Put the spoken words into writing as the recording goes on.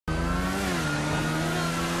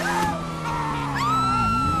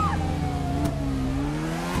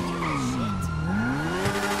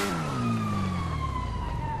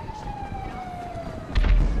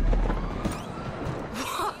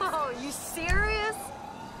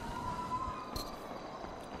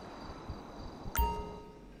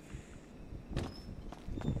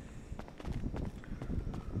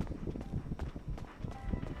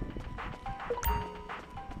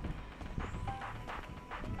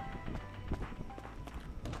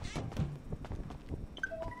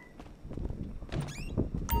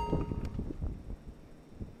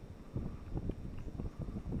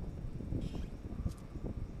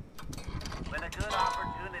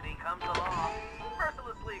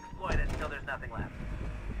nothing left.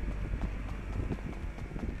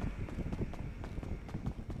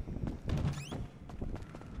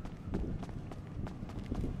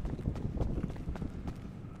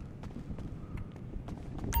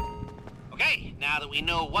 Okay, now that we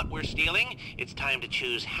know what we're stealing, it's time to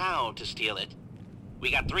choose how to steal it.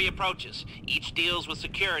 We got 3 approaches. Each deals with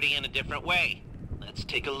security in a different way. Let's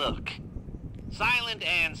take a look. Silent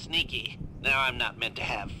and sneaky. Now, I'm not meant to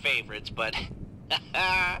have favorites, but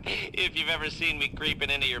if you've ever seen me creeping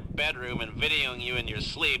into your bedroom and videoing you in your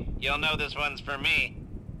sleep, you'll know this one's for me.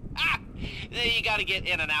 You gotta get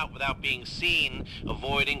in and out without being seen,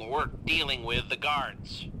 avoiding or dealing with the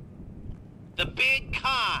guards. The big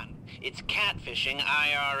con. It's catfishing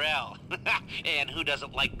IRL. And who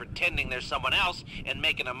doesn't like pretending there's someone else and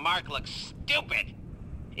making a mark look stupid?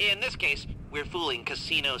 In this case, we're fooling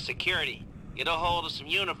casino security. Get a hold of some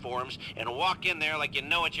uniforms and walk in there like you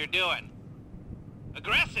know what you're doing.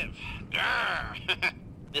 Aggressive. Grr.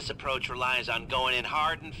 This approach relies on going in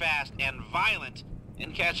hard and fast and violent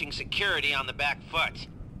and catching security on the back foot.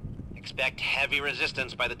 Expect heavy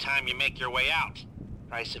resistance by the time you make your way out.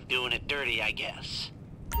 Price of doing it dirty, I guess.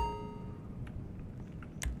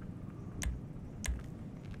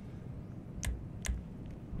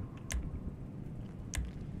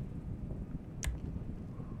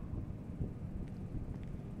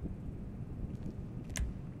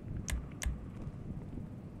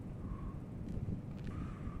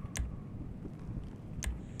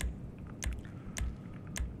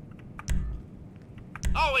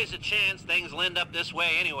 Always a chance things will end up this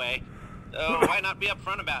way anyway, so why not be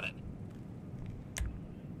upfront about it?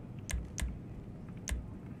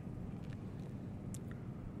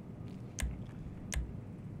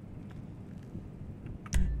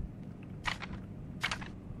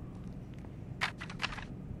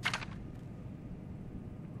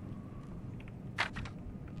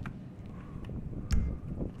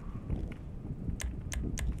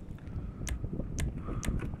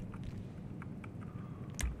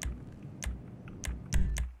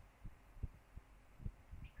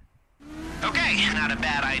 Okay, not a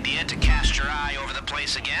bad idea to cast your eye over the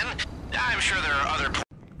place again. I'm sure there are other...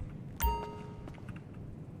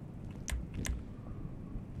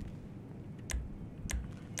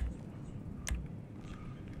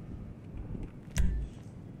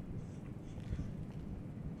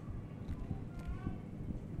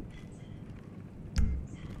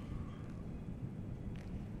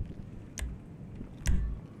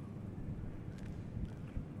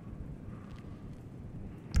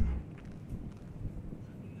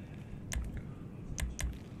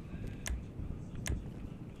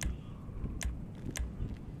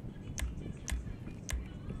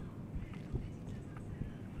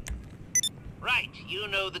 Right, you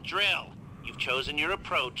know the drill. You've chosen your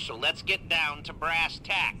approach, so let's get down to brass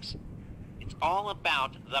tacks. It's all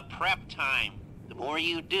about the prep time. The more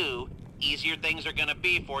you do, easier things are gonna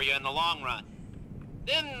be for you in the long run.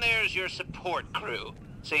 Then there's your support crew.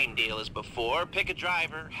 Same deal as before. Pick a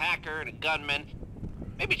driver, hacker, and a gunman.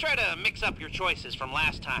 Maybe try to mix up your choices from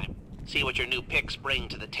last time. See what your new picks bring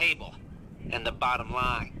to the table. And the bottom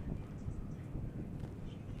line.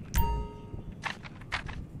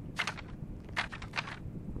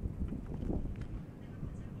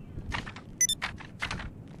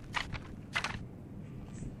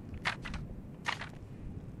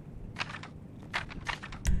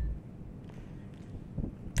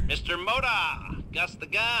 Mr. Moda, Gus the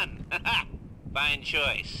Gun. Fine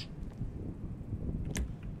choice.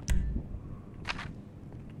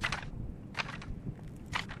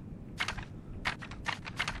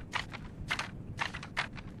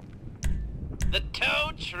 The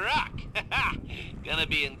tow truck. Gonna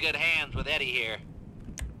be in good hands with Eddie here.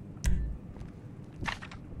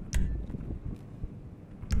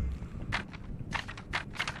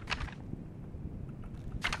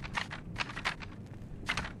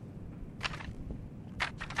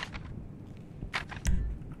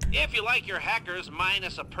 If you like your hackers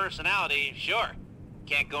minus a personality, sure.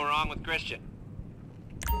 Can't go wrong with Christian.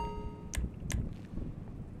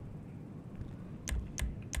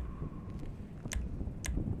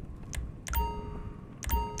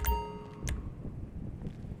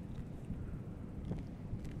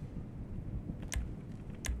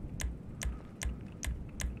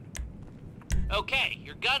 Okay,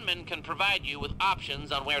 your gunman can provide you with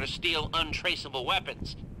options on where to steal untraceable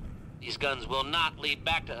weapons. These guns will not lead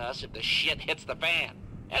back to us if the shit hits the fan.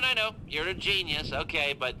 And I know, you're a genius,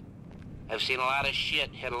 okay, but I've seen a lot of shit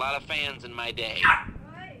hit a lot of fans in my day.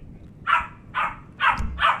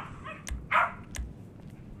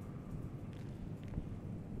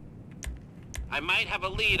 I might have a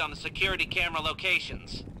lead on the security camera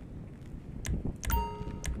locations.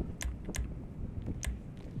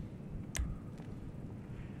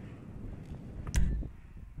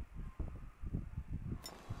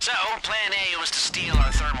 Plan A was to steal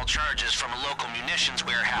our thermal charges from a local munitions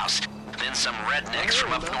warehouse. Then some rednecks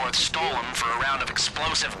from up north stole them for a round of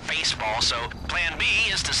explosive baseball, so Plan B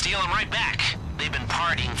is to steal them right back. They've been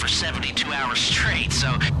partying for 72 hours straight,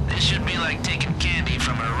 so this should be like taking candy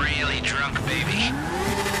from a really drunk baby.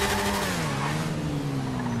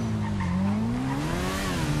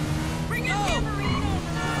 Bring your tambourine over!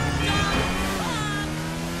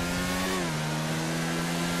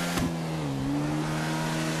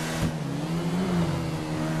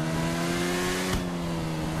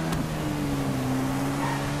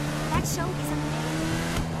 That show is amazing.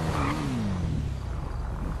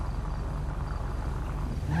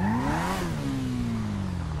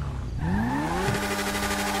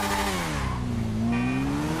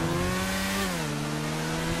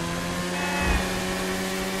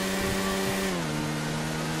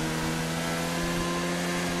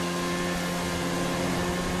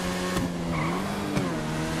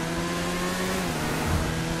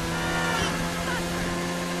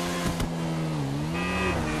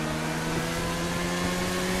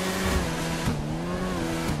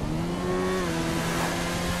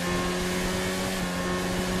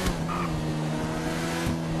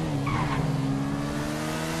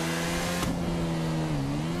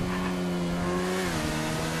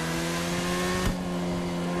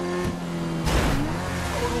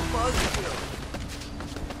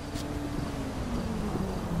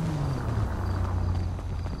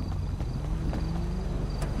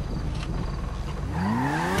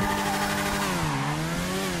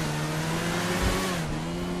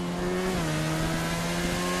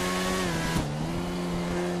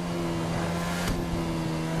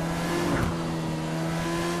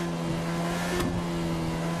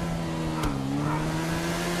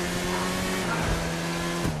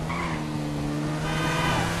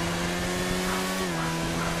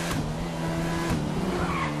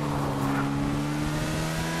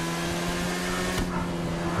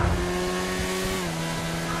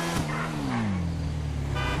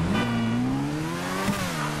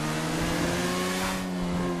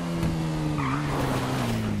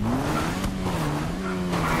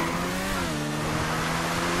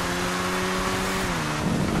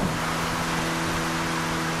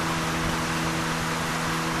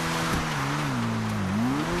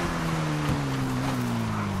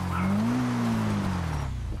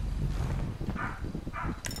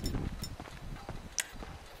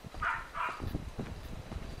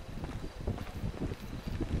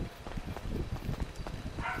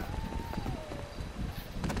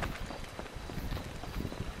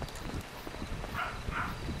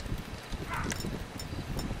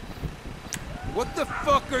 What the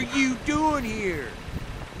fuck are you doing here?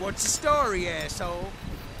 What's the story, asshole?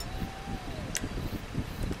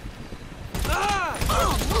 Ah!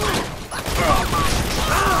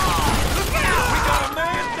 Look out! We got a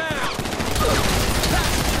man down!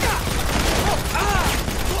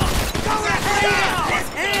 Go to hell! This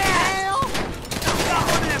hell! Got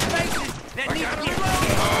one of them faces that needs to get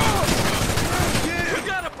killed! We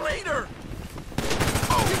got a bleeder!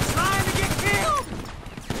 You trying to get killed?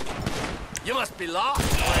 You must be lost,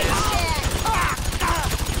 friend.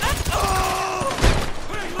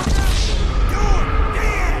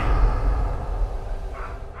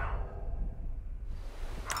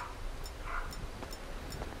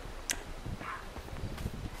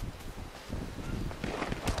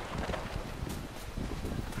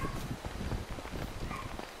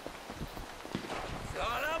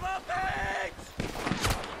 Son of a bitch!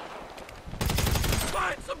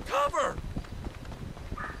 Find some cover!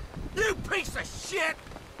 You piece of shit!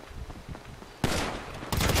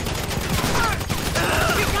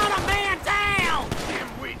 You got a man down!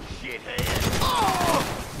 Dimwit shithead! Oh!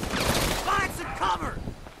 Find some cover!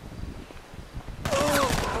 Oh.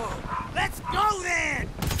 Let's go then!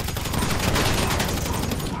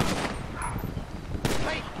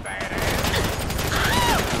 Hey, badass!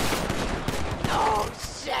 Oh,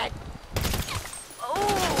 shit!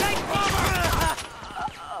 Oh! Take cover!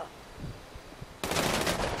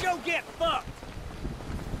 Go get fucked!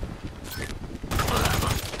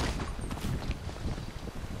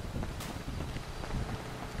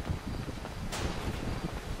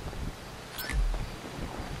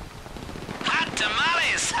 Hot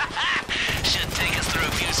tamales! Should take us through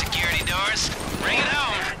a few security doors. Bring it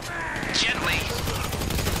home. Gently.